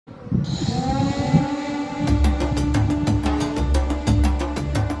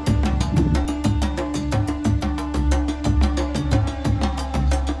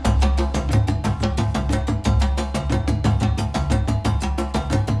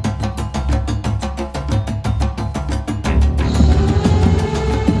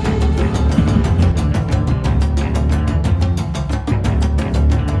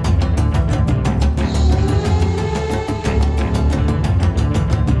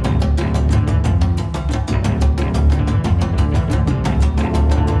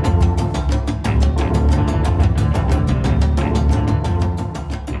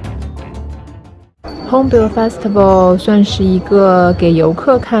Hornbill Festival 算是一个给游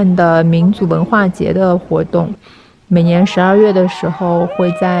客看的民族文化节的活动，每年12月的时候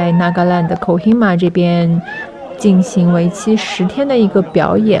会在 Nagaland 的 Kohima 这边进行为期10天的一个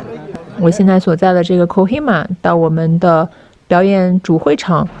表演。我现在所在的这个 Kohima 到我们的表演主会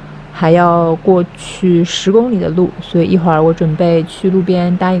场还要过去10公里的路，所以一会儿我准备去路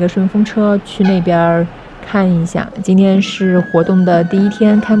边搭一个顺风车去那边看一下。今天是活动的第1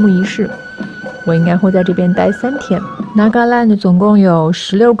天开幕仪式，我应该会在这边待3天。Nagaland 总共有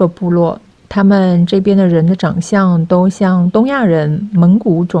16个部落，他们这边的人的长相都像东亚人蒙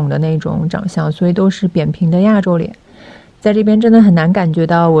古种的那种长相，所以都是扁平的亚洲脸。在这边真的很难感觉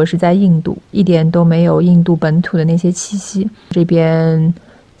到我是在印度，一点都没有印度本土的那些气息。这边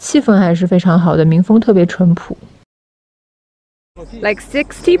气氛还是非常好的，民风特别淳朴。Like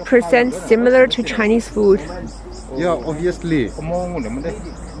 60% similar to Chinese food. Yeah, obviously.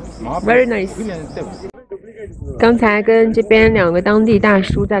 Very nice. 刚才跟这边2个当地大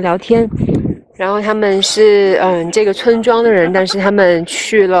叔在聊天，然后他们是这个村庄的人，但是他们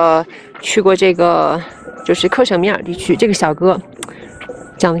去过这个就是克什米尔地区。这个小哥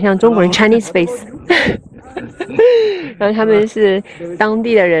长得像中国人 Chinese face 然后他们是当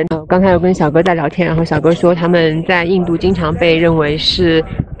地的人。刚才有跟小哥在聊天，然后小哥说他们在印度经常被认为是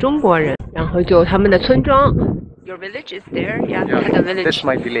中国人，然后就他们的村庄。Your village is there, yeah. The village. That's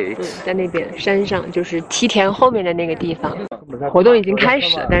my village. 在那边山上，就是梯田后面的那个地方。活动已经开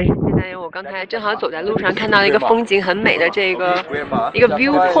始了，但是现在我刚才正好走在路上，看到一个风景很美的这个一个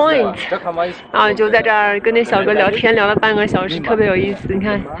viewpoint， 然后就在这儿跟那小哥聊天，聊了半个小时，特别有意思。你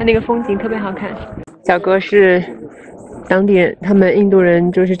看他那个风景特别好看。小哥是当地人，他们印度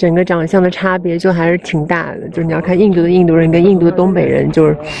人就是整个长相的差别就还是挺大的，就是你要看印度的印度人跟印度的东北人，就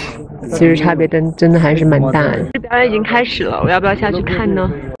是其实差别真的还是蛮大的。表演已经开始了，我要不要下去看呢？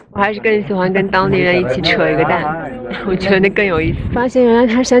我还是更喜欢跟当地人一起扯一个蛋，我觉得那更有意思。发现原来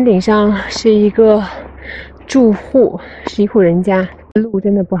它山顶上是一个住户，是一户人家，路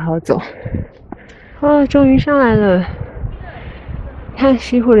真的不好走。哦，终于上来了，看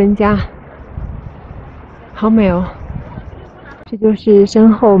是一户人家，好美哦。这就是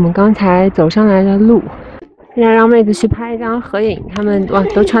身后我们刚才走上来的路。现在让妹子去拍一张合影，她们哇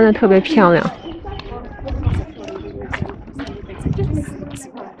都穿得特别漂亮。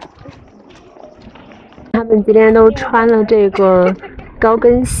他们今天都穿了这个高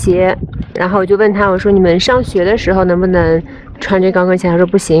跟鞋，然后我就问他，我说你们上学的时候能不能穿这高跟鞋？他说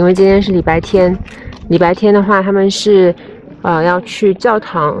不行，因为今天是礼拜天，礼拜天的话他们是要去教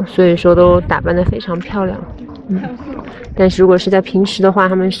堂，所以说都打扮得非常漂亮。但是如果是在平时的话，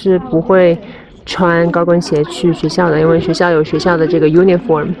他们是不会穿高跟鞋去学校的，因为学校有学校的这个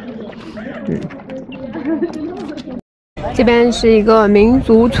uniform。这边是一个民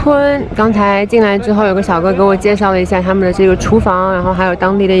族村，刚才进来之后，有个小哥给我介绍了一下他们的这个厨房，然后还有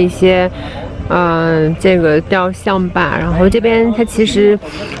当地的一些这个雕像吧。然后这边它其实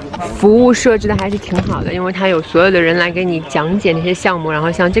服务设置的还是挺好的，因为它有所有的人来给你讲解那些项目。然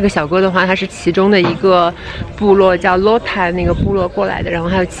后像这个小哥的话，他是其中的一个部落叫 Lota 那个部落过来的，然后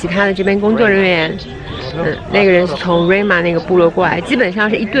还有其他的这边工作人员。那个人是从 Rema 那个部落过来，基本上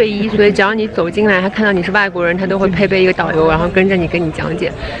是1对1，所以只要你走进来，他看到你是外国人，他都会配备一个导游，然后跟着你跟你讲解，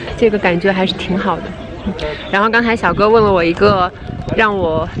这个感觉还是挺好的。然后刚才小哥问了我一个让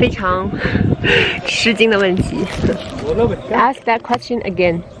我非常吃惊的问题。Ask that question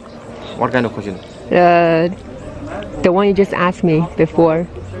again. What kind of question? The one you just asked me before.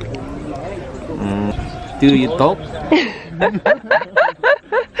 Do you talk?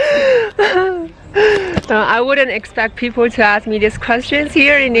 I wouldn't expect people to ask me these questions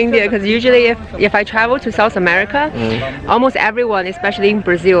here in India, because usually if I travel to South America, almost everyone, especially in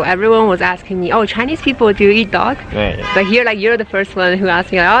Brazil, everyone was asking me, oh, Chinese people, do you eat dog? Yeah. But here, like, you're the first one who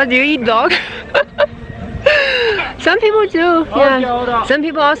asked me, like, oh, do you eat dog? Some people do, yeah. Some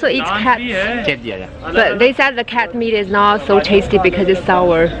people also eat cats. But they said the cat meat is not so tasty because it's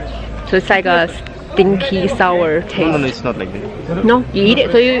sour. So it's like a stinky, sour taste. No, it's not like that. No, you eat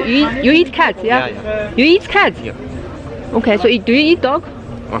it. So you eat cats, yeah? Yeah. You eat cats? Yeah. Okay, so do you eat dog?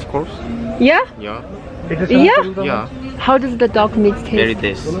 Of course. Yeah? Yeah. Yeah? Yeah. How does the dog meat taste? Very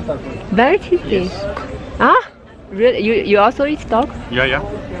tasty. Very tasty. Yes. Ah? Really? You also eat dog? Yeah, yeah.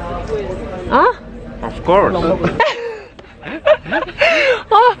 Ah? Of course.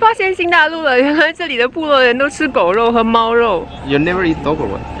 哦，发现新大陆了！原来这里的部落人都吃狗肉和猫肉。You never eat dog or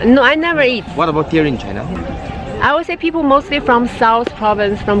what? No, I never eat. What about here in China? I would say people mostly from South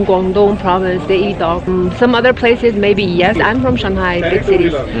Province, from Guangdong Province, they eat dog. Some other places, maybe yes. I'm from Shanghai, big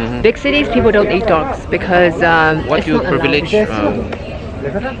cities. Big cities, people don't eat dogs because What it's do you not privilege allowed.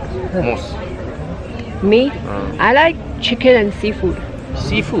 most? Me? I like chicken and seafood.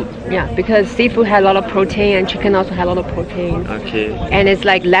 Seafood. Yeah, because seafood has a lot of protein and chicken also has a lot of protein. Okay. And it's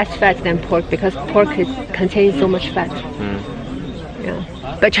like less fat than pork because pork contains so much fat. Yeah.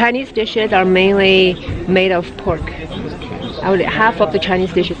 But Chinese dishes are mainly made of pork. I would say half of the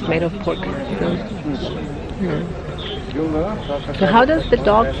Chinese dishes made of pork. So how does the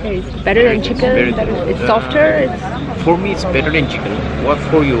dog taste? Better than chicken? It's softer? For me, it's better than chicken. What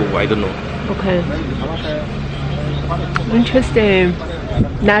for you? I don't know. Okay. Interesting.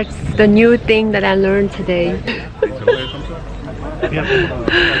 That's the new thing that I learned today.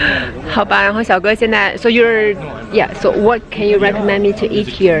 好吧，然后小哥现在 So you're So what can you recommend me to eat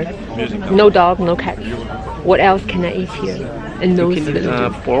here? No dog, no cat. What else can I eat here? And no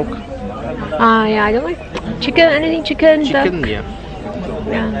pork. Yeah, I don't like chicken. Anything chicken? Chicken, duck.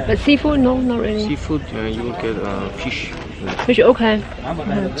 Yeah, but seafood, no, not really. Seafood, you will get fish. Fish, okay.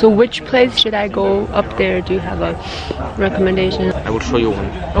 So which place should I go up there? Do you have a recommendation? I will show you one.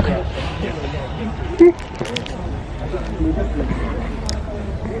 Okay.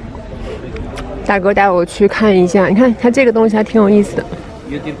 大哥带我去看一下，你看他这个东西还挺有意思的。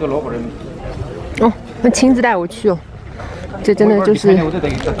哦，他亲自带我去哦，这真的就是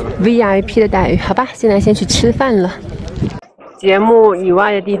VIP 的待遇。好吧，现在先去吃饭了。节目以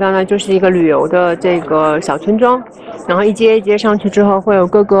外的地方呢，就是一个旅游的这个小村庄，然后一街一街上去之后，会有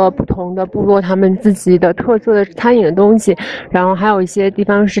各个不同的部落他们自己的特色的餐饮的东西，然后还有一些地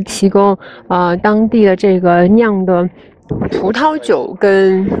方是提供当地的这个酿的葡萄酒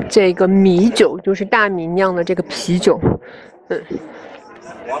跟这个米酒，就是大米酿的这个啤酒。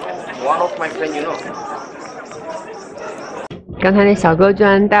刚才那小哥居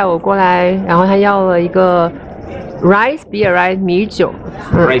然带我过来，然后他要了一个 rice beer, right? 米酒。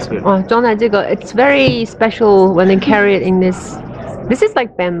Rice beer. 哇，装在这个 It's very special when they carry it in this. This is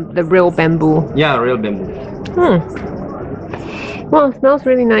like the real bamboo. Yeah, real bamboo. Wow, smells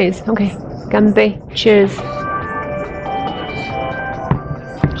really nice. Okay, 干杯 ，Cheers.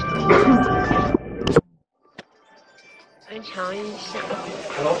 来尝一下，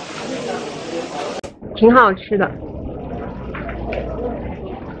挺好吃的。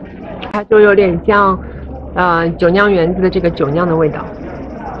它就有点像酒酿园子的这个酒酿的味道，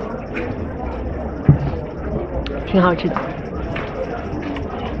挺好吃的。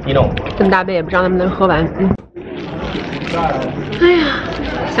这么大杯也不知道能不能喝完。哎呀，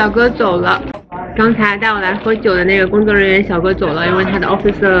小哥走了。刚才带我来喝酒的那个工作人员小哥走了，因为他的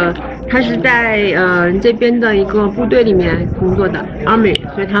officer 他是在这边的一个部队里面工作的 army，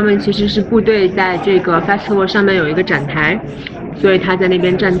 所以他们其实是部队在这个 festival 上面有一个展台，所以他在那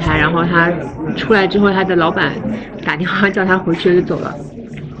边站台，然后他出来之后，他的老板打电话叫他回去就走了。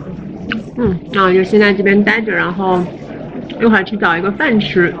然后就先在这边待着，然后一会儿去找一个饭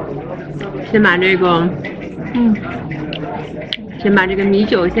吃，先把这个米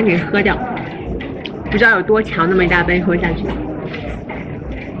酒先给喝掉。不知道有多强，那么一大杯喝下去。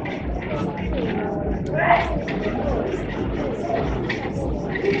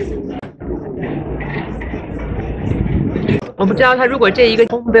我不知道他如果这一个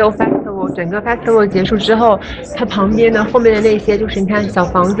hornbill festival 整个 festival 结束之后，它旁边的后面的那些就是你看小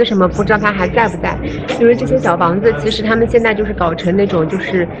房子什么，不知道它还在不在？因为这些小房子其实他们现在就是搞成那种就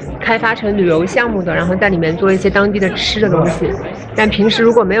是开发成旅游项目的，然后在里面做一些当地的吃的东西。但平时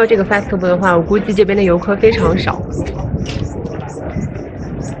如果没有这个 festival 的话，我估计这边的游客非常少。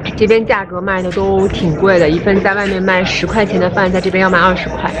这边价格卖的都挺贵的，一份在外面卖10块钱的饭，在这边要卖20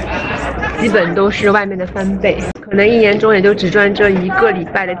块，基本都是外面的翻倍。可能一年中也就只赚这1个礼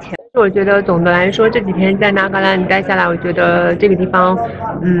拜的钱。我觉得总的来说，这几天在那嘎兰待下来，我觉得这个地方，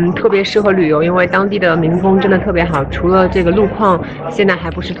特别适合旅游，因为当地的民风真的特别好。除了这个路况现在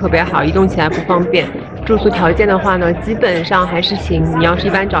还不是特别好，移动起来不方便。住宿条件的话呢，基本上还是行。你要是一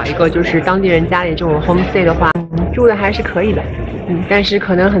般找一个就是当地人家里这种 homestay 的话，住的还是可以的。但是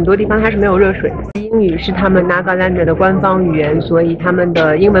可能很多地方它是没有热水。英语是他们 Nagaland 的官方语言，所以他们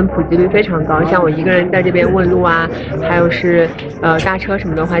的英文普及率非常高。像我一个人在这边问路啊，还有是搭车什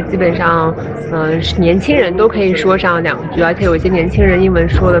么的话，基本上年轻人都可以说上2句，而且有些年轻人英文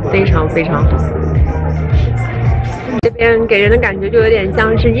说的非常非常好。这边给人的感觉就有点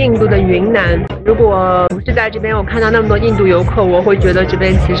像是印度的云南。如果不是在这边我看到那么多印度游客，我会觉得这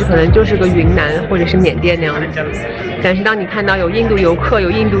边其实可能就是个云南或者是缅甸那样的。但是当你看到有印度游客、有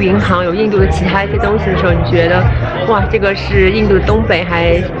印度银行、有印度的其他一些东西的时候，你觉得哇，这个是印度的东北，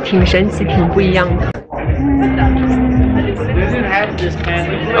还挺神奇、挺不一样的。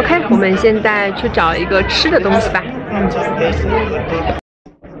OK， 我们现在去找一个吃的东西吧。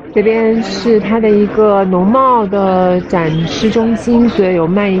这边是它的一个农贸的展示中心，所以有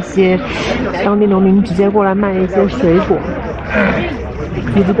卖一些当地农民直接过来卖一些水果，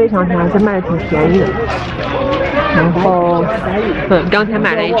鼻子非常长，这卖的挺便宜的。然后，刚才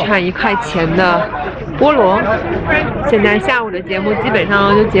买了一串1块钱的菠萝。现在下午的节目基本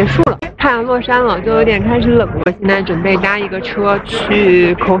上就结束了，太阳落山了，就有点开始冷了。我现在准备搭一个车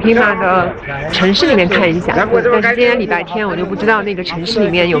去 Kohima 的城市里面看一下，但是今天礼拜天，我就不知道那个城市里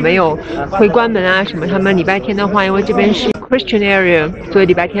面有没有会关门啊什么。他们礼拜天的话，因为这边是 Christian area， 所以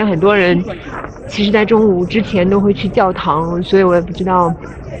礼拜天很多人其实在中午之前都会去教堂，所以我也不知道。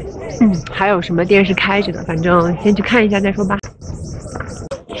还有什么店是开着的？反正先去看一下再说吧。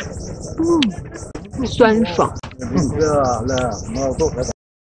酸爽。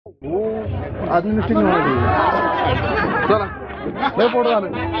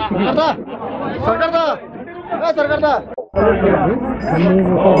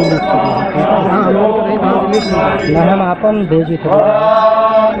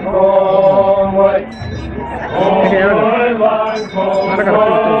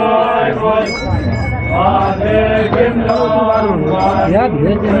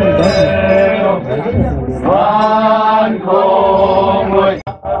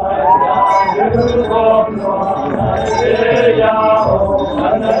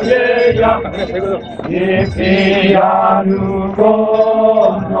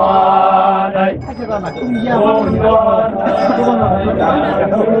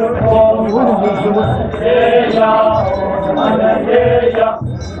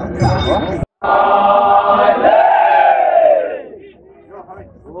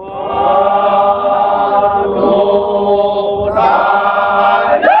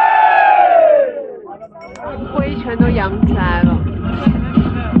灰全都扬起来了。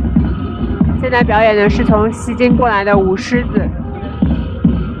现在表演的是从西京过来的舞狮子。